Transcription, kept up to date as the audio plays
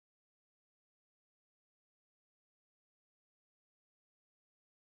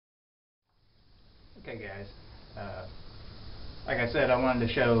Okay guys, like I said, I wanted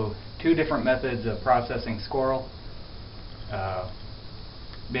to show two different methods of processing squirrel.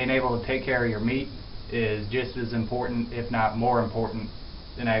 Being able to take care of your meat is just as important, if not more important,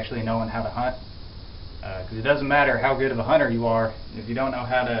 than actually knowing how to hunt. Because it doesn't matter how good of a hunter you are, if you don't know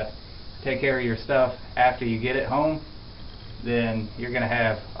how to take care of your stuff after you get it home, then you're going to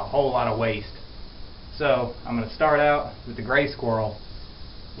have a whole lot of waste. So I'm going to start out with the gray squirrel,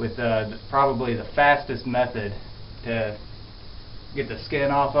 with probably the fastest method to get the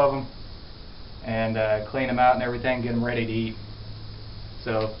skin off of them and clean them out and everything, get them ready to eat.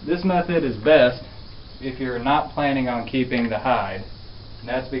 So this method is best if you're not planning on keeping the hide, and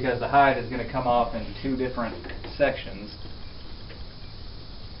that's because the hide is going to come off in two different sections.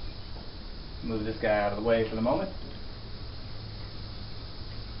 Move this guy out of the way for the moment.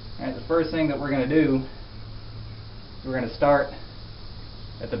 Alright, the first thing that we're going to do, we're going to start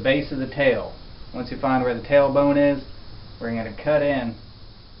at the base of the tail. Once you find where the tailbone is, we're going to cut in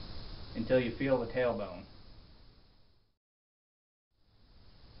until you feel the tailbone.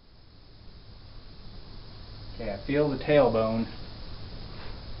 Okay, I feel the tailbone.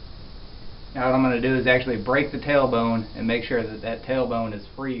 Now what I'm going to do is actually break the tailbone and make sure that that tailbone is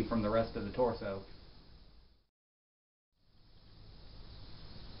free from the rest of the torso.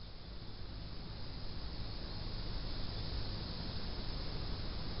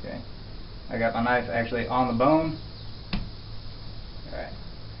 Okay, I got my knife actually on the bone. Alright,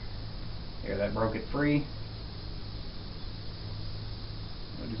 here, that broke it free.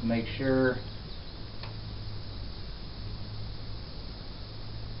 We'll just make sure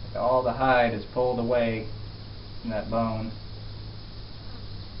that all the hide is pulled away from that bone.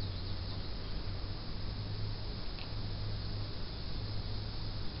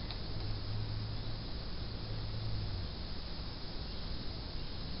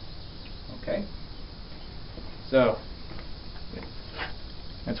 Okay, so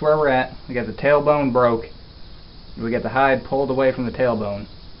that's where we're at. We got the tailbone broke. We got the hide pulled away from the tailbone.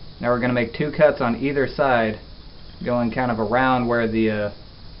 Now we're going to make two cuts on either side, going kind of around where the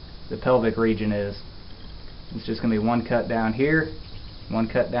pelvic region is. It's just going to be one cut down here, one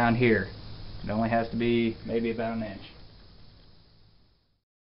cut down here. It only has to be maybe about an inch.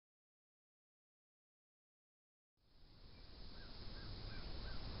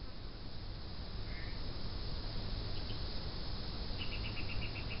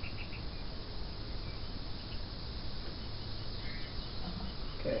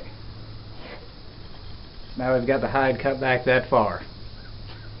 Okay. Now we've got the hide cut back that far.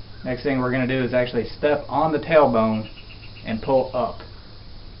 Next thing we're going to do is actually step on the tailbone and pull up.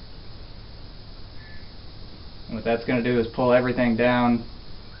 And what that's going to do is pull everything down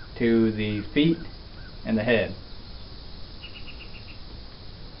to the feet and the head.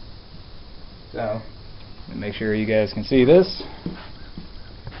 So, let me make sure you guys can see this.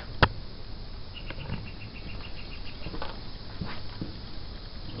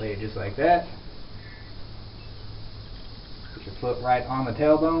 Lay it just like that. Put your foot right on the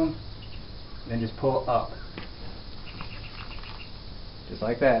tailbone, then just pull up. Just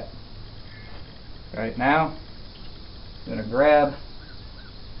like that. Right now, I'm going to grab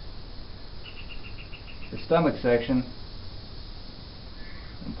the stomach section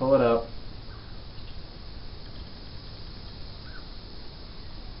and pull it up.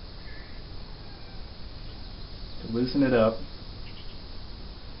 To loosen it up.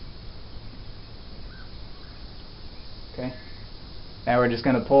 Okay. Now we're just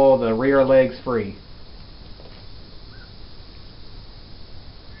going to pull the rear legs free.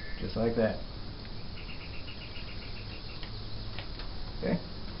 Just like that. Okay.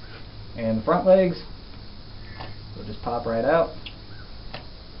 And the front legs will just pop right out.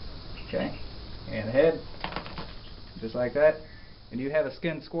 Okay. And the head, just like that. And you have a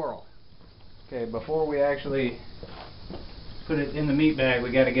skinned squirrel. Okay, before we actually put it in the meat bag,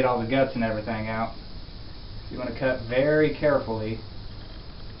 we got to get all the guts and everything out. You want to cut very carefully.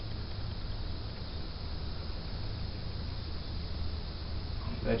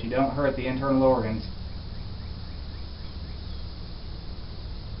 So that you don't hurt the internal organs.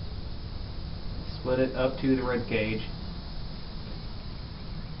 Split it up to the rib cage.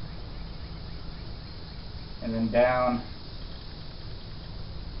 And then down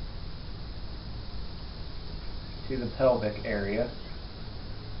to the pelvic area.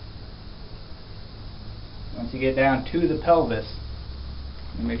 Once you get down to the pelvis,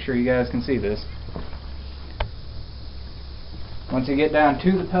 make sure you guys can see this. Once you get down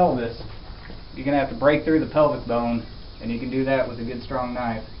to the pelvis, you're going to have to break through the pelvic bone, and you can do that with a good strong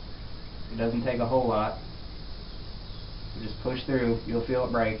knife. It doesn't take a whole lot. You just push through, you'll feel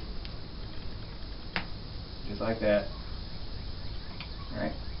it break. just like that.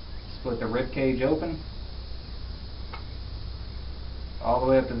 Alright, split the rib cage open all the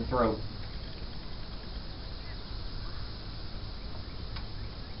way up to the throat.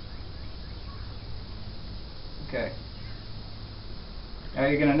 Okay. Now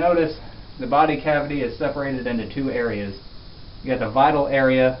you're going to notice the body cavity is separated into two areas. You got the vital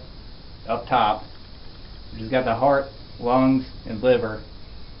area up top, which has got the heart, lungs, and liver.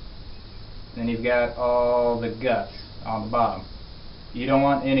 And then you've got all the guts on the bottom. You don't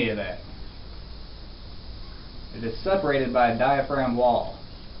want any of that. It is separated by a diaphragm wall.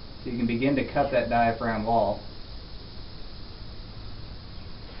 So you can begin to cut that diaphragm wall.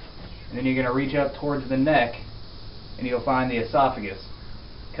 And then you're going to reach up towards the neck and you'll find the esophagus.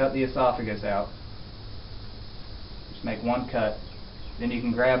 Cut the esophagus out. Just make one cut. Then you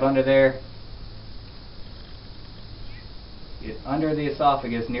can grab under there, get under the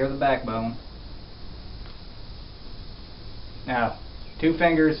esophagus near the backbone. Now, 2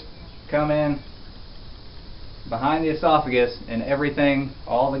 fingers come in behind the esophagus and everything,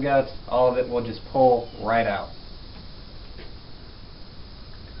 all the guts, all of it will just pull right out.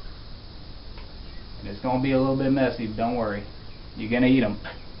 And it's going to be a little bit messy, but don't worry. You're going to eat them.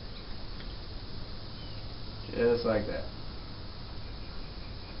 Just like that.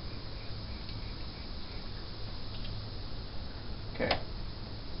 Okay.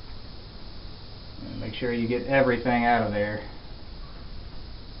 And make sure you get everything out of there.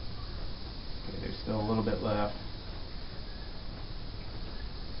 Okay, there's still a little bit left.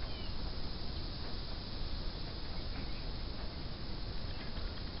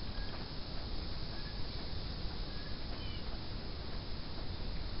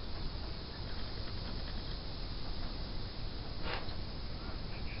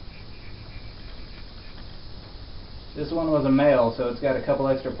 This one was a male, so it's got a couple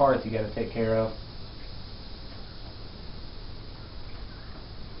extra parts you got to take care of.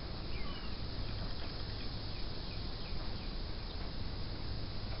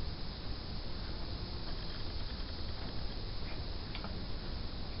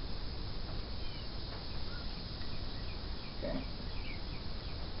 Okay.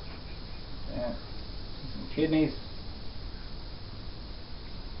 And some kidneys.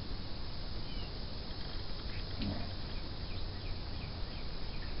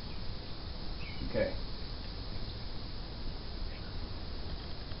 Okay.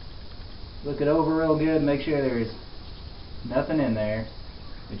 Look it over real good, make sure there's nothing in there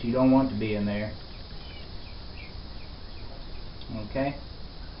that you don't want to be in there. Okay.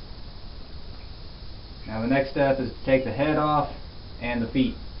 Now the next step is to take the head off and the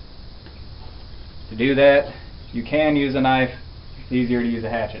feet. To do that, you can use a knife. It's easier to use a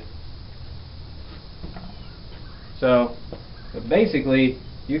hatchet. So, but basically,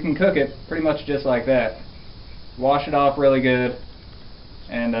 you can cook it pretty much just like that. Wash it off really good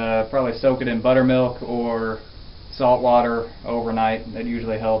and probably soak it in buttermilk or salt water overnight. That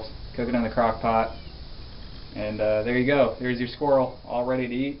usually helps. Cook it in the crock pot. And there you go. There's your squirrel all ready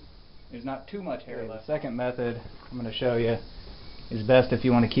to eat. There's not too much hair left. The second method I'm going to show you is best if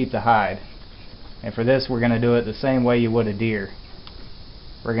you want to keep the hide. And for this we're going to do it the same way you would a deer.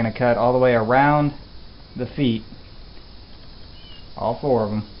 We're going to cut all the way around the feet. All 4 of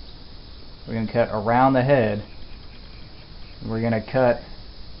them. We're going to cut around the head. We're going to cut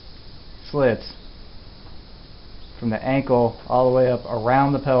slits from the ankle all the way up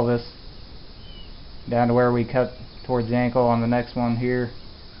around the pelvis down to where we cut towards the ankle on the next one here,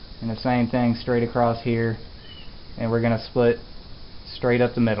 and the same thing straight across here, and we're going to split straight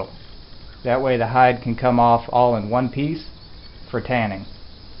up the middle. That way the hide can come off all in one piece for tanning.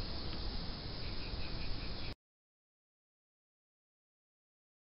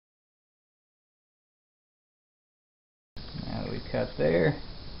 Now that we've cut there,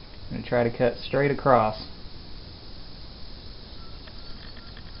 I'm going to try to cut straight across.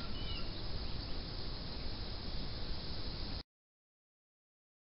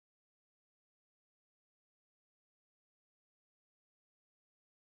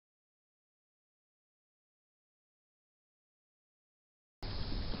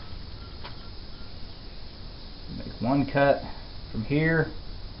 Make one cut from here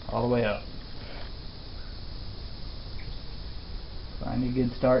all the way up. Find a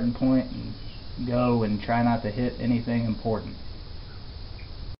good starting point and go, and try not to hit anything important.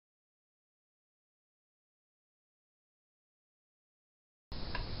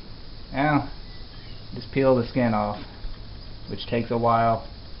 Now, just peel the skin off, which takes a while.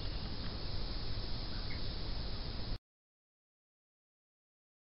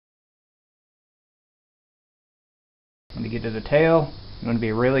 When you get to the tail, you want to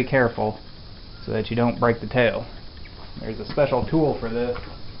be really careful so that you don't break the tail. There's a special tool for this.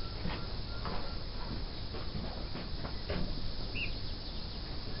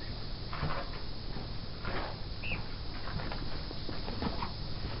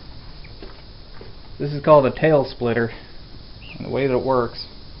 This is called a tail splitter, and the way that it works,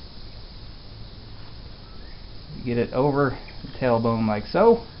 you get it over the tailbone like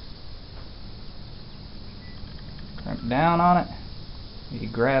so, crimp down on it, you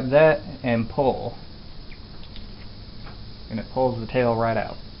grab that and pull, and it pulls the tail right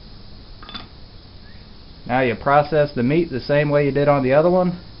out. Now you process the meat the same way you did on the other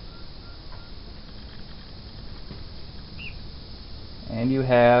one, and you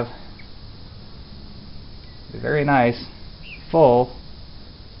have a very nice full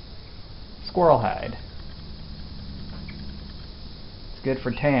squirrel hide. It's good for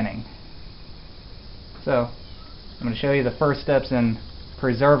tanning. So I'm going to show you the first steps in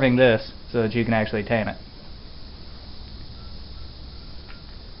preserving this so that you can actually tan it.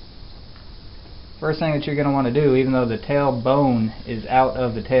 First thing that you're going to want to do, even though the tail bone is out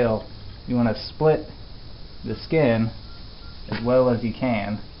of the tail, you want to split the skin as well as you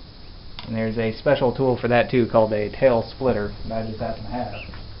can. And there's a special tool for that too, called a tail splitter, that I just happen to have.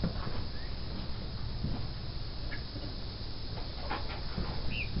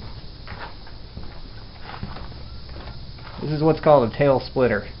 This is what's called a tail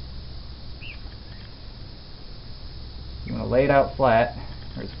splitter. You want to lay it out flat,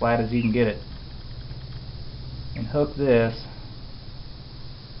 or as flat as you can get it, and hook this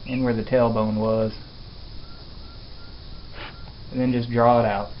in where the tailbone was, and then just draw it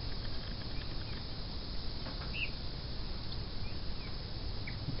out.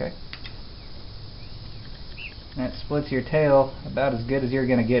 Okay. And that splits your tail about as good as you're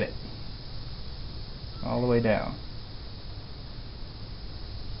going to get it, all the way down.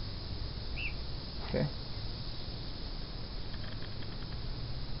 Okay.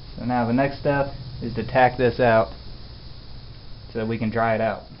 So now the next step is to tack this out so that we can dry it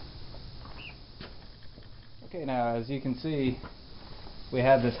out. Okay, now as you can see, we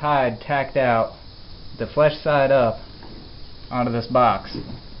have this hide tacked out, the flesh side up, onto this box,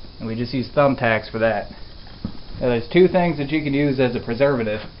 and we just use thumbtacks for that. Now there's two things that you can use as a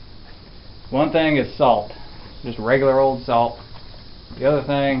preservative. One thing is salt, just regular old salt. The other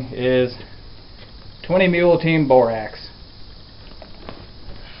thing is 20 Mule Team Borax.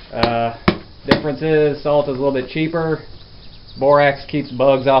 Difference is salt is a little bit cheaper, borax keeps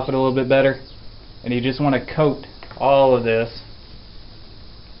bugs off it a little bit better, and you just want to coat all of this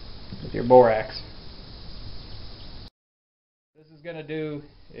with your borax. What this is going to do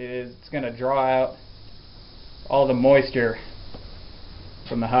is it's going to draw out all the moisture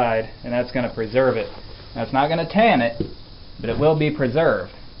from the hide, and that's going to preserve it. Now it's not going to tan it, but it will be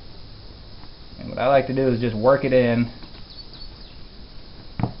preserved. And what I like to do is just work it in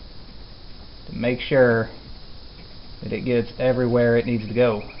to make sure that it gets everywhere it needs to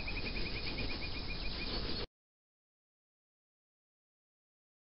go.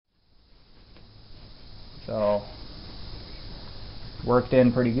 So, worked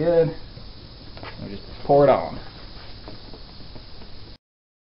in pretty good. I'll just pour it on.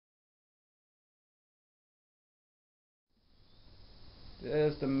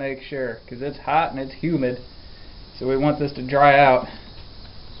 Just to make sure, because it's hot and it's humid, so we want this to dry out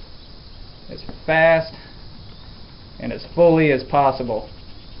as fast and as fully as possible.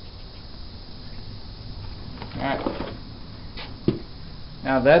 Alright,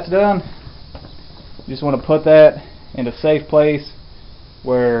 now that's done, you just want to put that in a safe place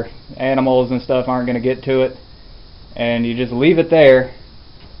where animals and stuff aren't going to get to it, and you just leave it there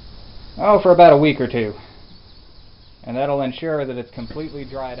for about a week or two, and that'll ensure that it's completely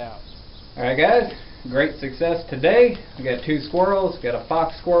dried out. Alright guys, great success today. We got two squirrels, got a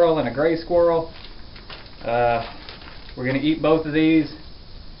fox squirrel and a gray squirrel. We're going to eat both of these.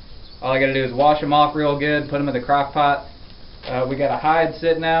 All I got to do is wash them off real good, put them in the crock pot. We got a hide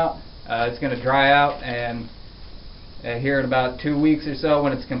sitting out. It's going to dry out, and here in about 2 weeks or so,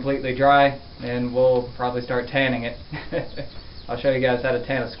 when it's completely dry, and we'll probably start tanning it. I'll show you guys how to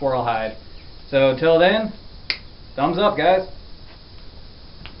tan a squirrel hide. So until then, thumbs up guys.